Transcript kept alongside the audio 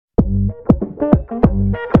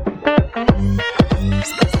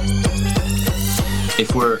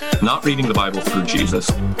If we're not reading the Bible through Jesus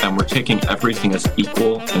and we're taking everything as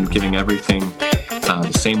equal and giving everything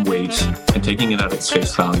the same weight and taking it at its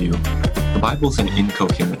face value, the Bible's an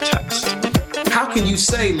incoherent text. How can you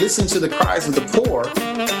say, listen to the cries of the poor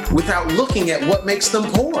without looking at what makes them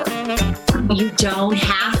poor? You don't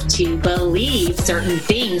have to believe certain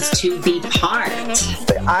things to be part.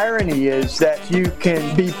 The irony is that you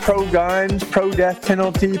can be pro-guns, pro-death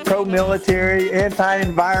penalty, pro-military,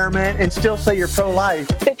 anti-environment, and still say you're pro-life.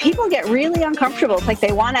 But people get really uncomfortable. It's like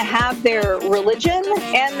they want to have their religion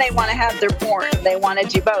and they want to have their porn. They want to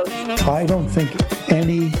do both. I don't think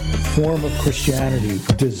any form of Christianity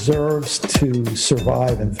deserves to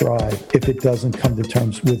survive and thrive if it doesn't come to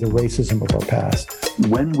terms with the racism of our past.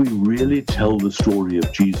 When we really tell the story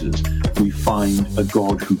of Jesus, we find a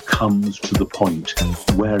God who comes to the point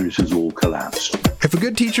where it has all collapsed. If a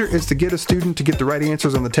good teacher is to get a student to get the right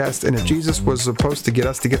answers on the test, and if Jesus was supposed to get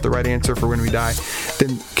us to get the right answer for when we die,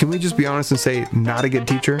 then can we just be honest and say, not a good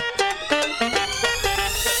teacher?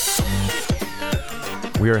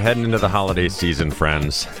 We are heading into the holiday season,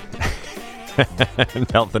 friends.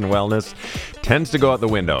 Health and wellness tends to go out the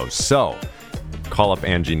window. So call up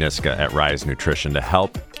Angie Niska at Rise Nutrition to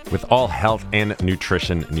help with all health and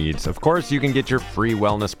nutrition needs. Of course, you can get your free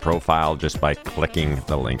wellness profile just by clicking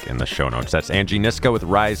the link in the show notes. That's Angie Niska with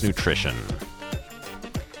Rise Nutrition.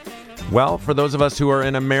 Well, for those of us who are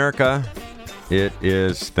in America, it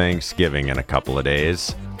is Thanksgiving in a couple of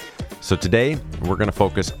days. So today, we're going to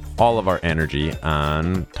focus all of our energy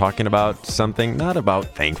on talking about something not about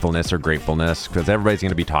thankfulness or gratefulness, because everybody's going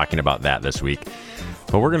to be talking about that this week.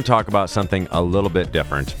 But we're going to talk about something a little bit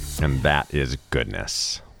different, and that is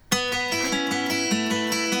goodness.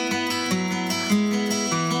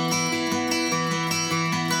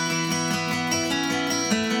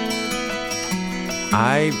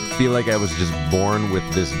 I feel like I was just born with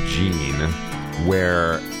this gene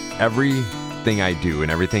where everything I do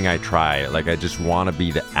and everything I try, like I just want to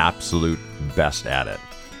be the absolute best at it.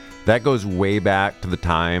 That goes way back to the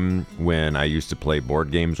time when I used to play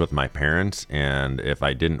board games with my parents, and if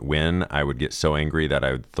I didn't win, I would get so angry that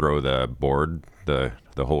I would throw the board, the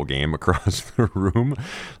whole game across the room.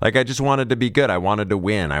 Like I just wanted to be good. I wanted to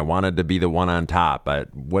win. I wanted to be the one on top.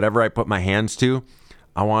 But whatever I put my hands to,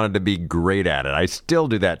 I wanted to be great at it. I still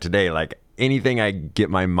do that today. Like anything I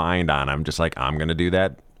get my mind on, I'm just like, I'm going to do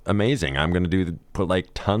that amazing. I'm going to put like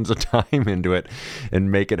tons of time into it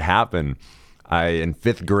and make it happen. In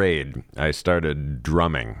 5th grade, I started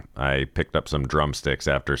drumming. I picked up some drumsticks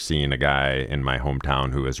after seeing a guy in my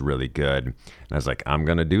hometown who was really good. And I was like, I'm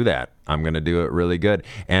going to do that. I'm going to do it really good.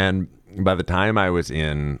 And by the time I was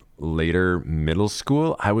in later middle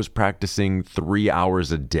school, I was practicing 3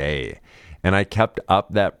 hours a day. And I kept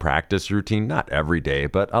up that practice routine, not every day,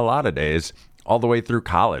 but a lot of days, all the way through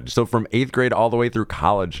college. So from 8th grade all the way through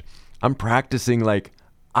college, I'm practicing like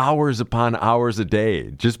hours upon hours a day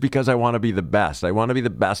just because I want to be the best. I want to be the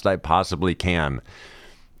best I possibly can.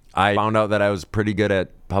 I found out that I was pretty good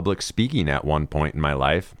at public speaking at one point in my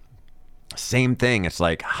life. Same thing. It's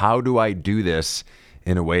like, how do I do this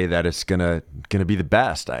in a way that it's gonna be the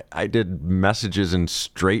best? I did messages in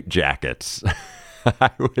straitjackets.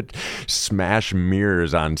 I would smash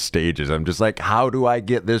mirrors on stages. I'm just like, how do I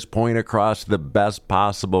get this point across the best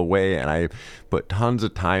possible way? And I put tons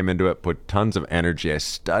of time into it, put tons of energy. I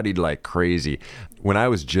studied like crazy. When I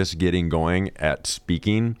was just getting going at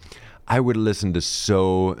speaking, I would listen to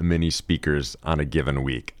so many speakers on a given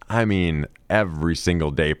week. I mean, every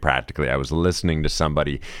single day practically, I was listening to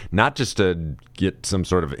somebody, not just to get some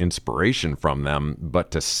sort of inspiration from them,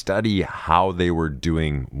 but to study how they were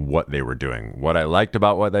doing what they were doing, what I liked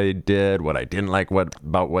about what they did, what I didn't like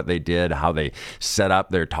about what they did, how they set up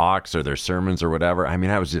their talks or their sermons or whatever. I mean,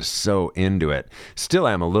 I was just so into it. Still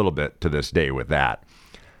am a little bit to this day with that.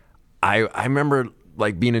 I remember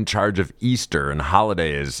like being in charge of Easter and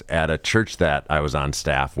holidays at a church that I was on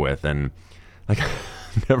staff with, and like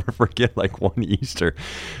never forget like one Easter,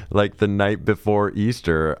 like the night before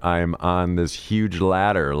Easter, I'm on this huge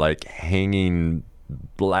ladder like hanging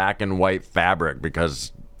black and white fabric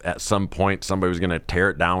because at some point somebody was going to tear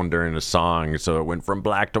it down during a song, so it went from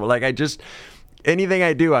black to like anything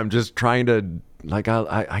I do, I'm just trying to like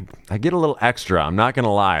I get a little extra. I'm not going to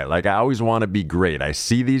lie. Like I always want to be great. I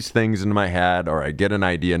see these things in my head or I get an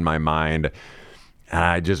idea in my mind and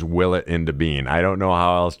I just will it into being. I don't know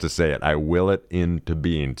how else to say it. I will it into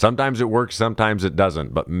being. Sometimes it works, sometimes it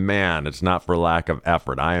doesn't. But man, it's not for lack of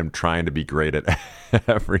effort. I am trying to be great at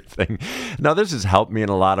everything. Now, this has helped me in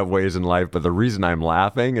a lot of ways in life, but the reason I'm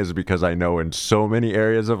laughing is because I know in so many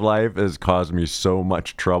areas of life it has caused me so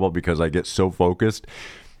much trouble because I get so focused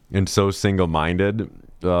and so single-minded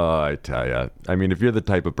Oh, I tell you. I mean, if you're the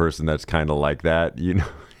type of person that's kind of like that, you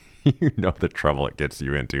know the trouble it gets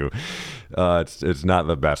you into. It's not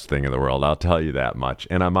the best thing in the world, I'll tell you that much.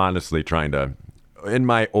 And I'm honestly trying to, in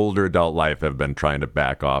my older adult life, have been trying to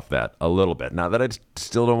back off that a little bit. Not that I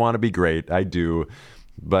still don't want to be great. I do.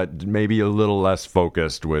 But maybe a little less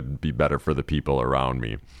focused would be better for the people around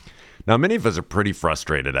me. Now, many of us are pretty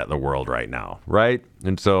frustrated at the world right now, right?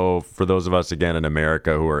 And so for those of us, again, in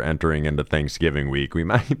America who are entering into Thanksgiving week, we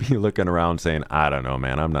might be looking around saying, I don't know,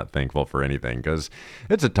 man, I'm not thankful for anything, because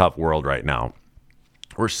it's a tough world right now.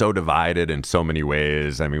 We're so divided in so many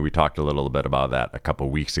ways. I mean, we talked a little bit about that a couple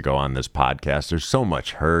weeks ago on this podcast. There's so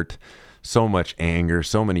much hurt, so much anger,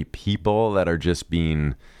 so many people that are just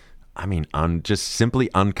being, just simply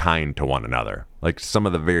unkind to one another. Like some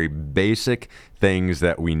of the very basic things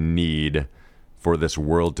that we need for this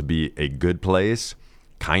world to be a good place,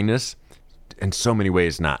 kindness, in so many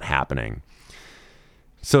ways not happening.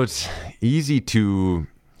 So it's easy to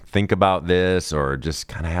think about this or just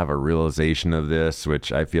kind of have a realization of this,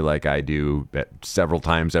 which I feel like I do several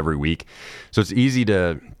times every week. So it's easy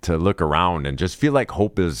to look around and just feel like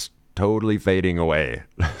hope is totally fading away.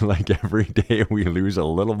 Like every day we lose a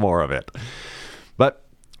little more of it. But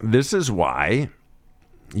this is why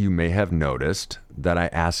you may have noticed that I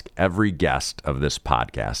ask every guest of this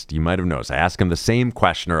podcast. You might have noticed I ask them the same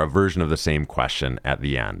question or a version of the same question at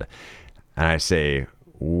the end. And I say,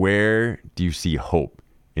 where do you see hope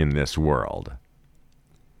in this world?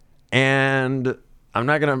 And I'm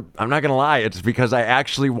not gonna lie, it's because I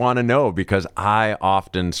actually want to know, because I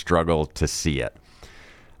often struggle to see it.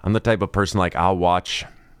 I'm the type of person, like, I'll watch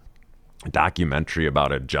a documentary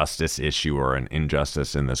about a justice issue or an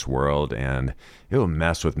injustice in this world, and it will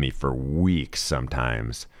mess with me for weeks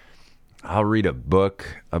sometimes. I'll read a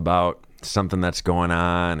book about something that's going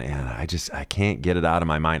on, and I can't get it out of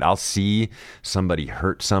my mind. I'll see somebody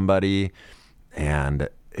hurt somebody, and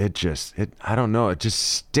it just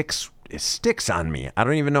sticks on me. I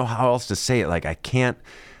don't even know how else to say it. Like, I can't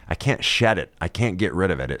shed it. I can't get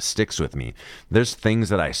rid of it. It sticks with me. There's things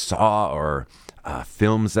that I saw, or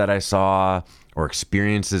films that I saw, or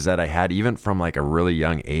experiences that I had, even from like a really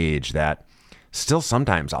young age, that still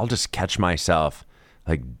sometimes I'll just catch myself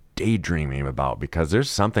like daydreaming about, because there's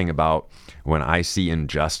something about when I see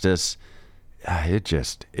injustice, it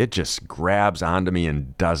just grabs onto me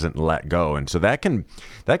and doesn't let go. And so that can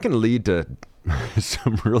lead to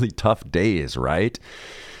some really tough days, right?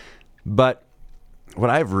 But what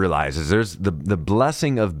I've realized is there's the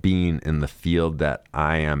blessing of being in the field that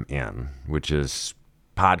I am in, which is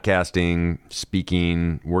podcasting,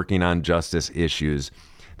 speaking, working on justice issues.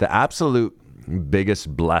 The absolute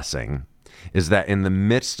biggest blessing is that in the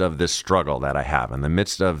midst of this struggle that I have, in the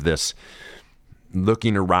midst of this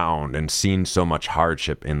looking around and seeing so much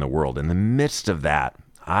hardship in the world, in the midst of that,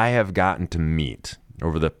 I have gotten to meet,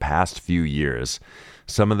 over the past few years,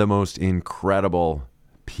 some of the most incredible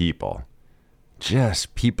people.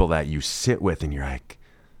 Just people that you sit with and you're like,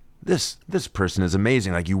 this person is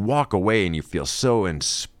amazing. Like, you walk away and you feel so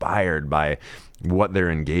inspired by what they're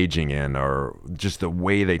engaging in, or just the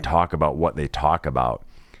way they talk about what they talk about.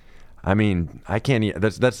 I mean,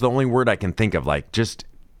 that's the only word I can think of, like, just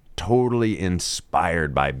totally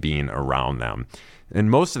inspired by being around them. And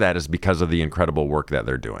most of that is because of the incredible work that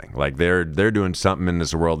they're doing. Like, they're doing something in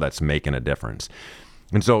this world that's making a difference.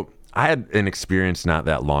 And so I had an experience not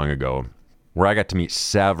that long ago where I got to meet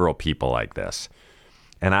several people like this.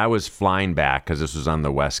 And I was flying back, because this was on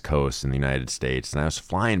the West Coast in the United States. And I was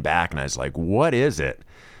flying back and I was like, what is it?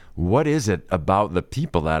 What is it about the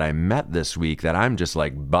people that I met this week that I'm just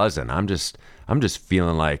like buzzing? I'm just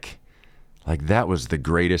feeling like that was the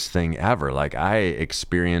greatest thing ever. Like, I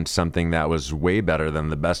experienced something that was way better than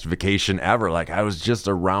the best vacation ever. Like, I was just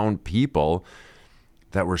around people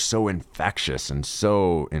that were so infectious and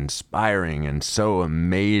so inspiring and so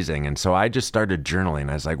amazing. And so I just started journaling.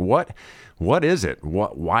 I was like, what is it?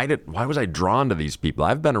 Why was I drawn to these people?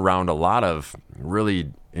 I've been around a lot of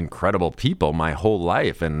really incredible people my whole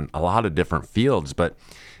life in a lot of different fields, but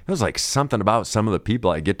it was like something about some of the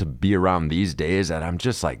people I get to be around these days that I'm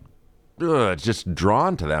just like, just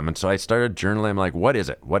drawn to them. And so I started journaling. I'm like, what is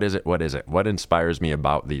it? What is it? What is it? What inspires me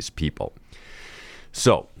about these people?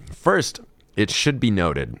 So first, it should be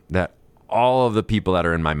noted that all of the people that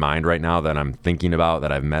are in my mind right now that I'm thinking about,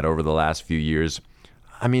 that I've met over the last few years,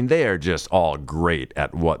 I mean, they are just all great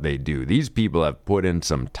at what they do. These people have put in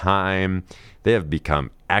some time. They have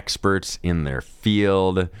become experts in their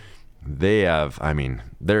field. They have,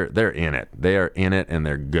 they're in it. They are in it and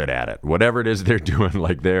they're good at it. Whatever it is they're doing,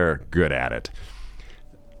 like, they're good at it.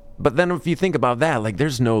 But then if you think about that, like,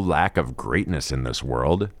 there's no lack of greatness in this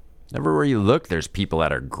world. Everywhere you look, there's people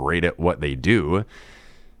that are great at what they do.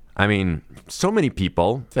 I mean, so many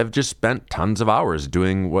people have just spent tons of hours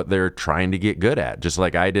doing what they're trying to get good at, just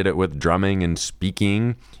like I did it with drumming and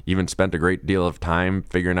speaking, even spent a great deal of time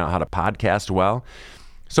figuring out how to podcast well.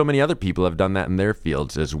 So many other people have done that in their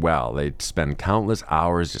fields as well. They spend countless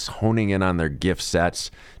hours just honing in on their gift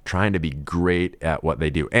sets, trying to be great at what they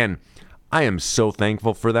do. And I am so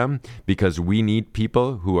thankful for them, because we need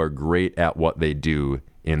people who are great at what they do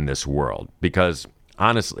in this world, because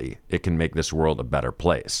honestly, it can make this world a better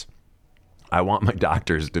place. I want my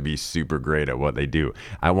doctors to be super great at what they do.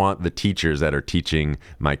 I want the teachers that are teaching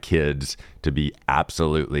my kids to be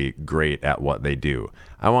absolutely great at what they do.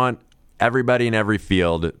 I want everybody in every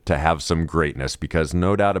field to have some greatness, because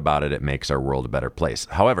no doubt about it, it makes our world a better place.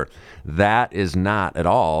 However, that is not at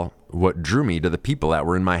all what drew me to the people that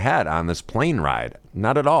were in my head on this plane ride.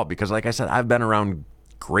 Not at all, because like I said, I've been around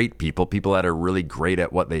great people that are really great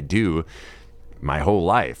at what they do my whole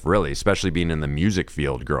life, really, especially being in the music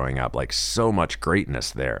field growing up, like so much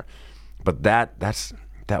greatness there. But that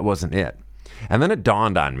wasn't it. And then it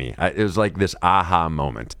dawned on me. It was like this aha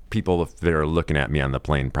moment. People, if they're looking at me on the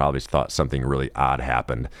plane, probably thought something really odd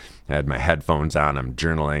happened. I had my headphones on, I'm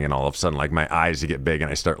journaling, and all of a sudden, like, my eyes get big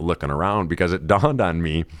and I start looking around, because it dawned on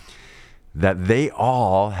me that they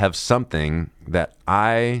all have something that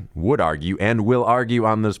I would argue and will argue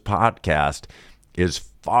on this podcast is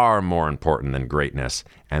far more important than greatness,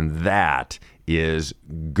 and that is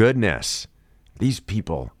goodness. These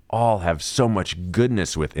people all have so much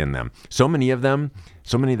goodness within them. So many of them,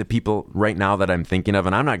 so many of the people right now that I'm thinking of,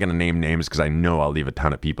 and I'm not going to name names because I know I'll leave a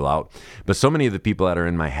ton of people out, but so many of the people that are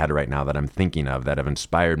in my head right now that I'm thinking of that have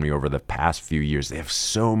inspired me over the past few years, they have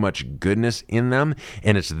so much goodness in them,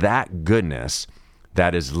 and it's that goodness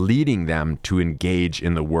that is leading them to engage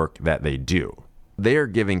in the work that they do. They are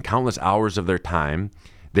giving countless hours of their time.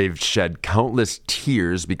 They've shed countless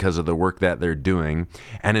tears because of the work that they're doing,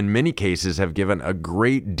 and in many cases have given a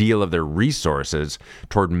great deal of their resources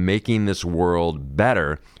toward making this world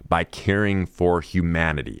better by caring for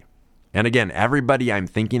humanity. And again, everybody I'm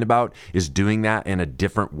thinking about is doing that in a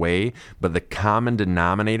different way, but the common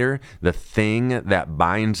denominator, the thing that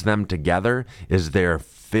binds them together, is they're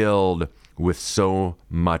filled with so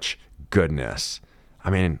much goodness. I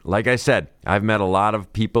mean, like I said, I've met a lot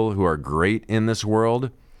of people who are great in this world,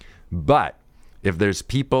 but if there's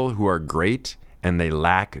people who are great and they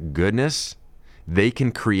lack goodness, they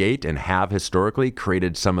can create and have historically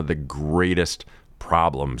created some of the greatest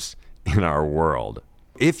problems in our world.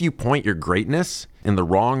 If you point your greatness in the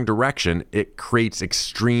wrong direction, it creates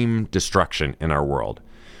extreme destruction in our world.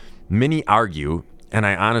 Many argue, and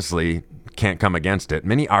I honestly can't come against it,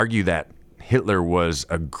 many argue that Hitler was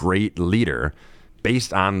a great leader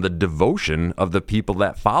based on the devotion of the people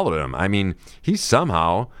that followed him. I mean, he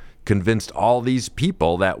somehow convinced all these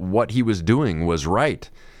people that what he was doing was right.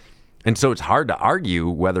 And so it's hard to argue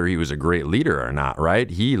whether he was a great leader or not, right?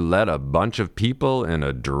 He led a bunch of people in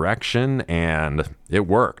a direction and it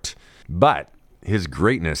worked. But his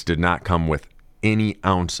greatness did not come with any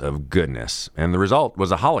ounce of goodness. And the result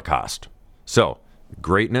was a Holocaust. So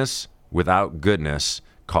greatness without goodness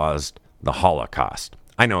caused the Holocaust.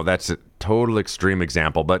 I know that's a total extreme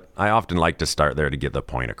example, but I often like to start there to get the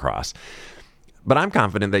point across. But I'm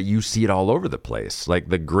confident that you see it all over the place. Like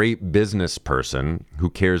the great business person who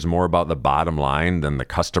cares more about the bottom line than the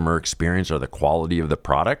customer experience or the quality of the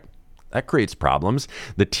product, that creates problems.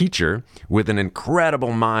 The teacher with an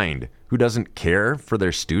incredible mind who doesn't care for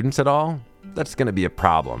their students at all, that's going to be a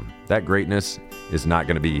problem. That greatness is not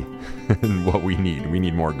going to be what we need. We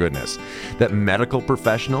need more goodness. That medical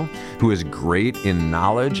professional who is great in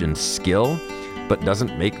knowledge and skill, but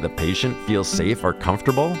doesn't make the patient feel safe or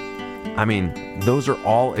comfortable, I mean, those are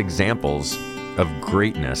all examples of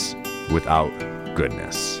greatness without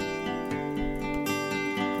goodness.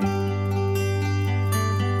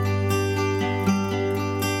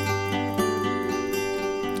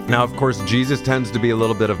 Now, of course, Jesus tends to be a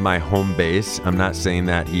little bit of my home base. I'm not saying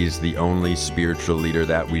that he's the only spiritual leader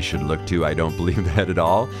that we should look to. I don't believe that at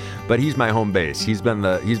all. But he's my home base. He's been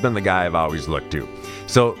the guy I've always looked to.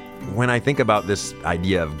 So when I think about this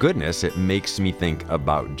idea of goodness, it makes me think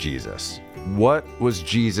about Jesus. What was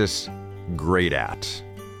Jesus great at?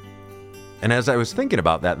 And as I was thinking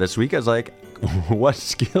about that this week, I was like, what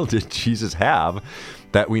skill did Jesus have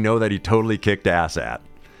that we know that he totally kicked ass at?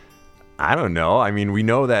 I don't know. I mean, we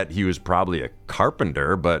know that he was probably a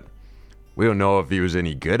carpenter, but we don't know if he was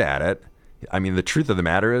any good at it. I mean, the truth of the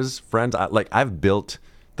matter is, friends, I've built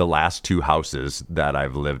the last 2 houses that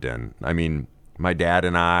I've lived in. I mean, my dad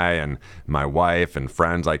and I and my wife and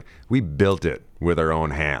friends, we built it with our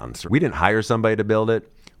own hands. We didn't hire somebody to build it.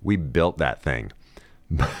 We built that thing.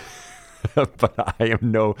 But I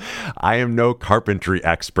am no carpentry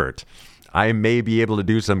expert. I may be able to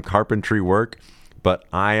do some carpentry work, but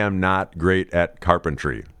I am not great at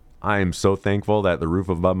carpentry. I am so thankful that the roof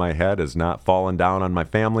above my head has not fallen down on my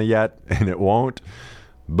family yet, and it won't.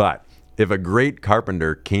 But if a great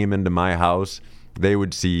carpenter came into my house, they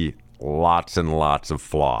would see lots and lots of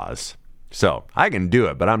flaws. So I can do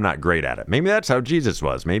it, but I'm not great at it. Maybe that's how Jesus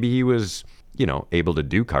was. Maybe he was, able to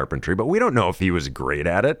do carpentry, but we don't know if he was great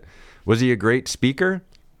at it. Was he a great speaker?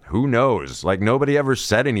 Who knows? Like, nobody ever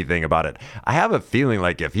said anything about it. I have a feeling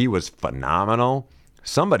like if he was phenomenal,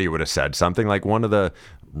 somebody would have said something. Like one of the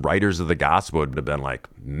writers of the gospel would have been like,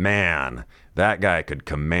 man, that guy could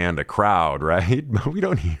command a crowd, right? But we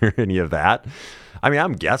don't hear any of that. I mean,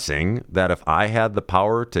 I'm guessing that if I had the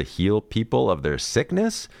power to heal people of their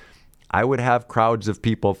sickness, I would have crowds of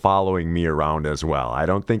people following me around as well. I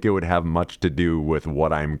don't think it would have much to do with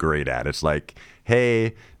what I'm great at. It's like,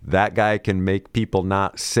 hey, that guy can make people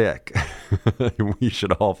not sick. We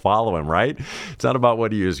should all follow him, right? It's not about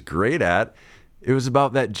what he is great at. It was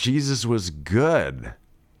about that Jesus was good.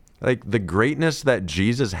 Like, the greatness that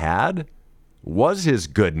Jesus had was his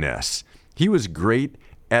goodness. He was great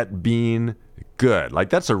at being good. Like,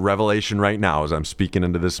 that's a revelation right now as I'm speaking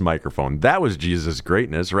into this microphone. That was Jesus'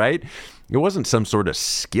 greatness, right? It wasn't some sort of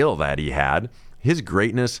skill that he had. His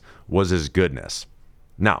greatness was his goodness.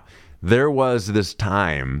 Now, there was this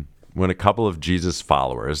time when a couple of Jesus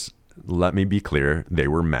followers, let me be clear, they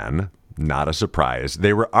were men, not a surprise.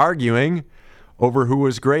 They were arguing over who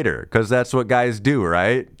was greater, because that's what guys do,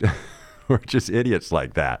 right? We're just idiots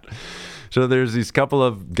like that. So there's these couple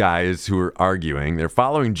of guys who are arguing. They're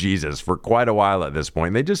following Jesus for quite a while at this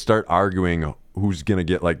point. They just start arguing who's going to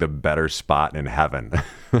get like the better spot in heaven.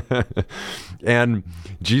 And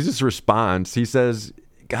Jesus responds. He says,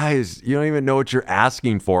 guys, you don't even know what you're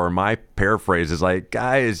asking for. My paraphrase is like,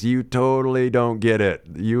 guys, you totally don't get it.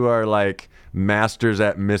 You are like masters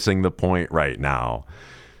at missing the point right now.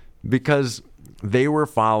 Because they were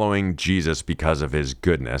following Jesus because of his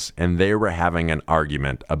goodness, and they were having an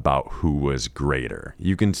argument about who was greater.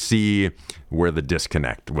 You can see where the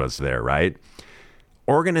disconnect was there, right?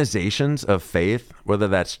 Organizations of faith, whether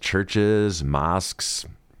that's churches, mosques,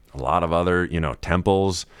 a lot of other,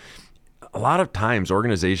 temples, a lot of times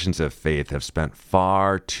organizations of faith have spent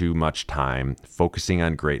far too much time focusing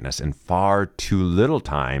on greatness and far too little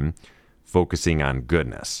time focusing on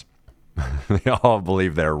goodness. They all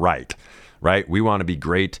believe they're right? We want to be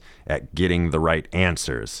great at getting the right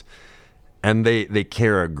answers. And they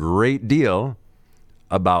care a great deal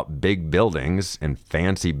about big buildings and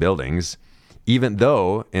fancy buildings, even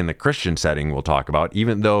though in the Christian setting we'll talk about,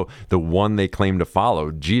 even though the one they claim to follow,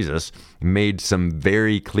 Jesus, made some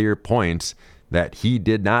very clear points that he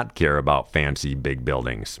did not care about fancy big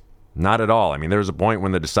buildings. Not at all. I mean, there was a point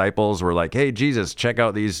when the disciples were like, hey, Jesus, check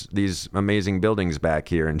out these amazing buildings back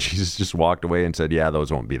here. And Jesus just walked away and said, yeah, those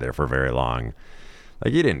won't be there for very long.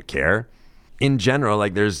 Like, he didn't care. In general,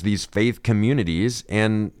 like, there's these faith communities,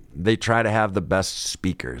 and they try to have the best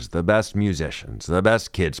speakers, the best musicians, the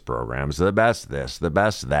best kids programs, the best this, the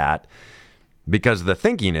best that. Because the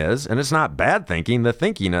thinking is, and it's not bad thinking, the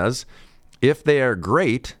thinking is, if they are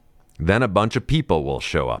great, then a bunch of people will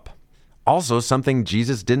show up. Also, something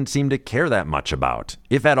Jesus didn't seem to care that much about,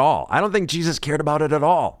 if at all. I don't think Jesus cared about it at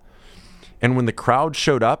all. And when the crowd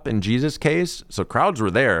showed up in Jesus' case, so crowds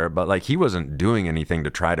were there, but like he wasn't doing anything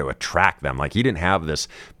to try to attract them. Like he didn't have this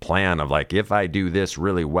plan of like, if I do this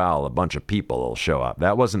really well, a bunch of people will show up.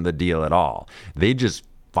 That wasn't the deal at all. They just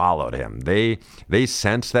followed him. They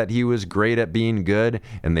sensed that he was great at being good,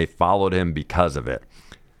 and they followed him because of it.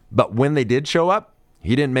 But when they did show up,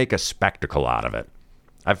 he didn't make a spectacle out of it.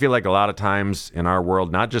 I feel like a lot of times in our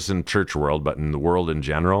world, not just in church world, but in the world in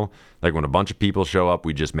general, like when a bunch of people show up,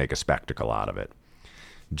 we just make a spectacle out of it.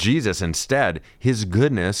 Jesus, instead, his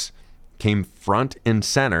goodness came front and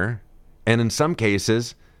center. And in some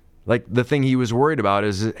cases, like the thing he was worried about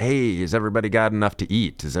is, hey, has everybody got enough to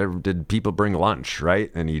eat? Did people bring lunch,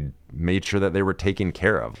 right? And he made sure that they were taken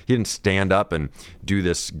care of. He didn't stand up and do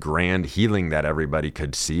this grand healing that everybody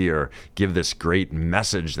could see or give this great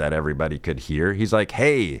message that everybody could hear. He's like,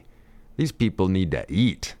 hey, these people need to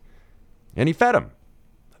eat. And he fed them.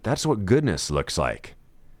 That's what goodness looks like.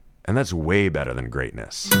 And that's way better than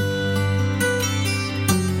greatness.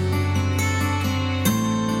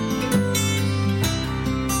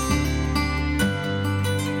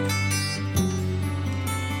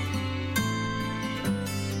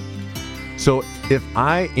 So If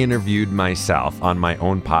I interviewed myself on my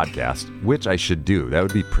own podcast, which I should do, that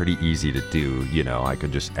would be pretty easy to do. You know, I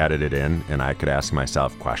could just edit it in and I could ask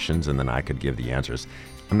myself questions and then I could give the answers.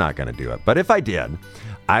 I'm not going to do it. But if I did,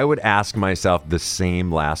 I would ask myself the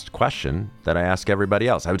same last question that I ask everybody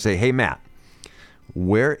else. I would say, hey, Matt,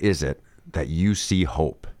 where is it that you see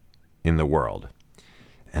hope in the world?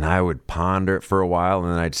 And I would ponder it for a while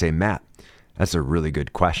and then I'd say, Matt, that's a really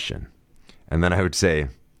good question. And then I would say,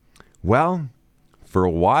 well, for a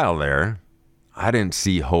while there, I didn't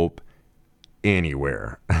see hope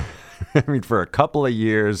anywhere. I mean, for a couple of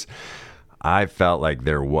years, I felt like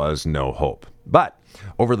there was no hope. But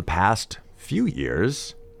over the past few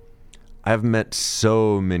years, I've met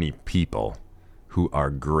so many people who are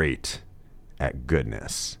great at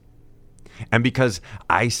goodness. And because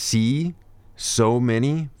I see so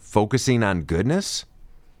many focusing on goodness,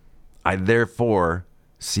 I therefore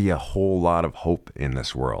see a whole lot of hope in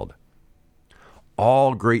this world.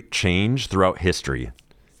 All great change throughout history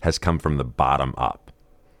has come from the bottom up.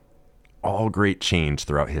 All great change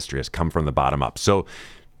throughout history has come from the bottom up. So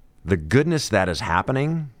the goodness that is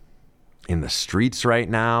happening in the streets right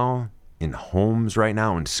now, in homes right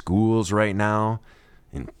now, in schools right now,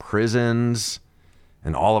 in prisons,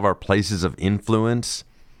 and all of our places of influence,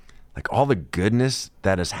 like all the goodness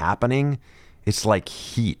that is happening, it's like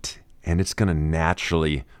heat and it's going to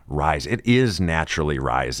naturally rise. It is naturally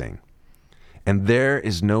rising. And there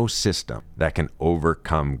is no system that can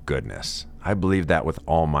overcome goodness. I believe that with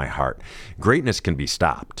all my heart. Greatness can be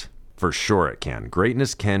stopped. For sure it can.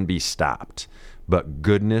 Greatness can be stopped. But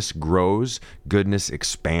goodness grows, goodness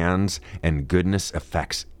expands, and goodness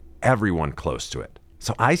affects everyone close to it.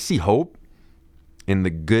 So I see hope in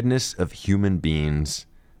the goodness of human beings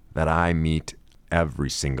that I meet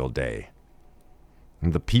every single day.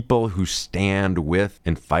 And the people who stand with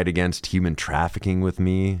and fight against human trafficking with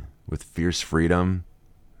me, with fierce freedom,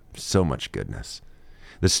 so much goodness.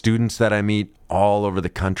 The students that I meet all over the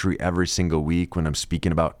country every single week when I'm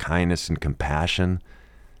speaking about kindness and compassion,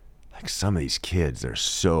 like some of these kids, they're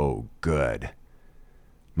so good.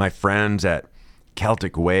 My friends at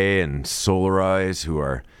Celtic Way and Solarise who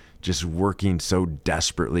are just working so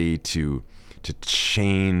desperately to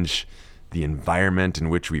change the environment in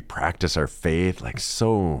which we practice our faith, like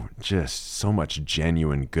so much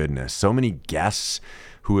genuine goodness. So many guests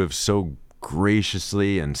who have so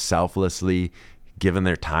graciously and selflessly given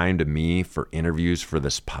their time to me for interviews for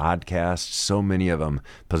this podcast. So many of them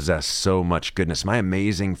possess so much goodness. My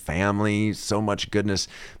amazing family, so much goodness.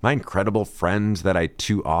 My incredible friends that I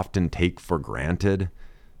too often take for granted,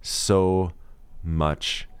 so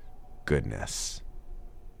much goodness.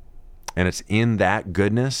 And it's in that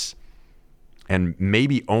goodness, and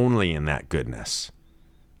maybe only in that goodness,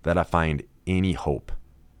 that I find any hope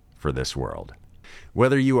for this world.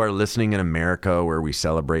 Whether you are listening in America, where we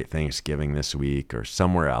celebrate Thanksgiving this week, or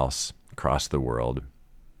somewhere else across the world,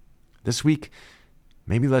 this week,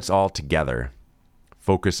 maybe let's all together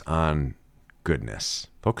focus on goodness.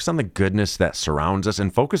 Focus on the goodness that surrounds us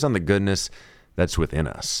and focus on the goodness that's within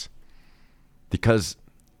us. Because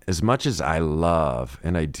as much as I love,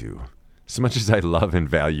 and I do, as much as I love and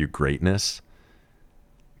value greatness,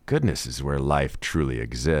 goodness is where life truly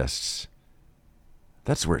exists.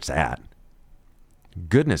 That's where it's at.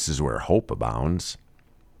 Goodness is where hope abounds.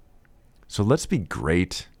 So let's be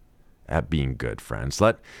great at being good, friends.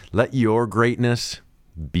 Let your greatness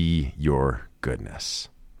be your goodness.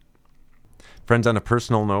 Friends, on a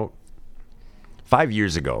personal note, 5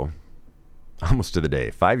 years ago, almost to the day,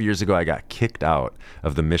 5 years ago, I got kicked out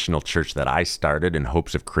of the missional church that I started in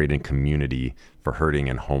hopes of creating community for hurting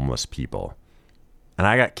and homeless people. And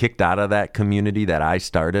I got kicked out of that community that I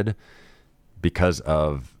started because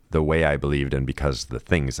of the way I believed and because of the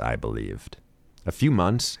things I believed. A few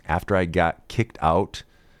months after I got kicked out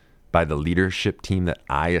by the leadership team that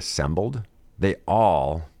I assembled, they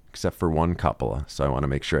all, except for one couple, so I want to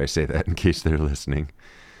make sure I say that in case they're listening,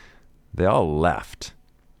 they all left.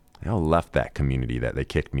 They all left that community that they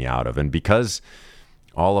kicked me out of. And because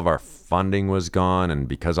all of our funding was gone and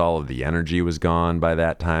because all of the energy was gone by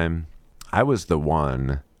that time, I was the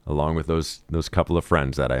one, along with those couple of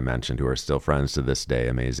friends that I mentioned who are still friends to this day,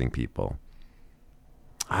 amazing people.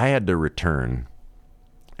 I had to return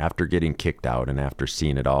after getting kicked out and after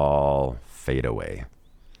seeing it all fade away.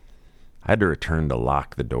 I had to return to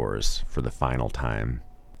lock the doors for the final time.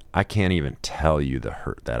 I can't even tell you the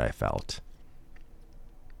hurt that I felt.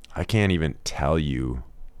 I can't even tell you,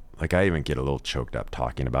 like I even get a little choked up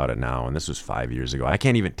talking about it now, and this was 5 years ago. I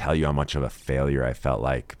can't even tell you how much of a failure I felt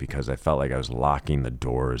like, because I felt like I was locking the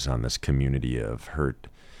doors on this community of hurt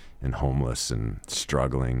and homeless and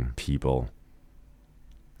struggling people.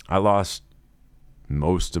 I lost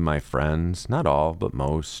most of my friends, not all, but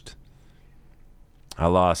most. I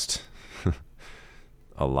lost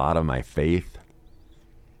a lot of my faith.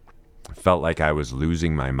 I felt like I was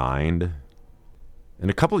losing my mind. And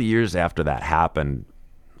a couple of years after that happened,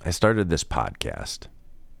 I started this podcast.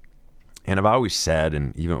 And I've always said,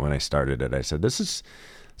 and even when I started it, I said, this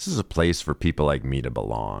is a place for people like me to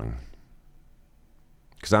belong.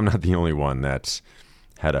 Because I'm not the only one that's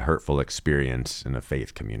had a hurtful experience in a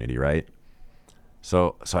faith community, right?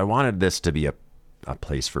 So I wanted this to be a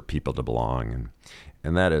place for people to belong.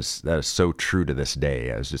 And that is so true to this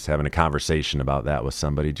day. I was just having a conversation about that with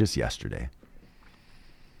somebody just yesterday.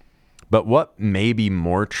 But what may be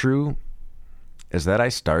more true is that I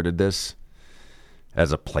started this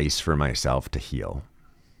as a place for myself to heal.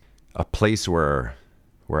 A place where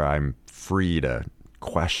I'm free to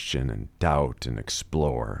question and doubt and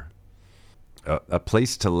explore. A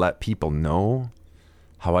place to let people know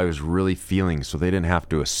how I was really feeling so they didn't have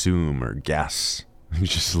to assume or guess. You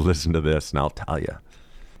just listen to this and I'll tell you.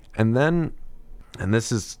 And then, and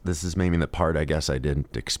this is maybe the part I guess I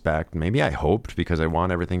didn't expect. Maybe I hoped because I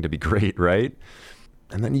want everything to be great, right?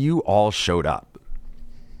 And then you all showed up.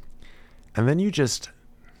 And then you just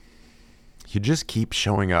keep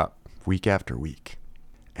showing up week after week.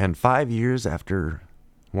 And 5 years after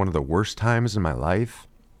one of the worst times in my life,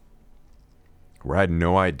 where I had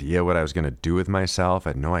no idea what I was going to do with myself,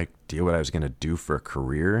 I had no idea what I was going to do for a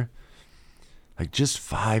career, like just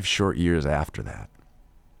 5 short years after that,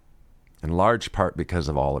 in large part because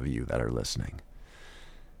of all of you that are listening,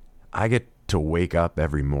 I get to wake up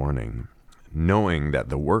every morning knowing that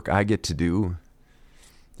the work I get to do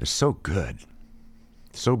is so good,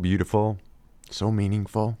 so beautiful, so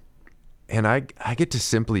meaningful. And I get to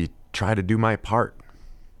simply try to do my part.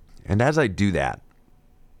 And as I do that,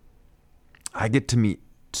 I get to meet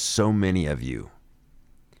so many of you.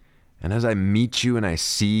 And as I meet you and I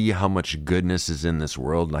see how much goodness is in this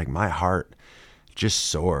world, like my heart just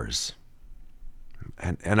soars.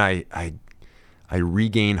 And I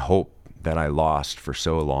regain hope that I lost for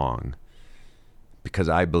so long because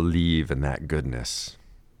I believe in that goodness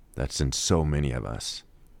that's in so many of us.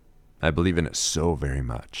 I believe in it so very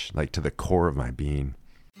much, like to the core of my being.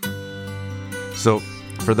 So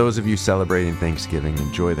for those of you celebrating Thanksgiving,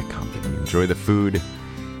 enjoy the company, enjoy the food,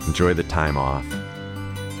 enjoy the time off.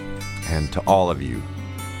 And to all of you,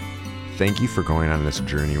 thank you for going on this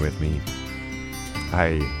journey with me.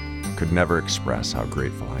 I could never express how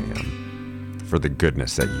grateful I am for the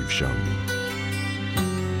goodness that you've shown me.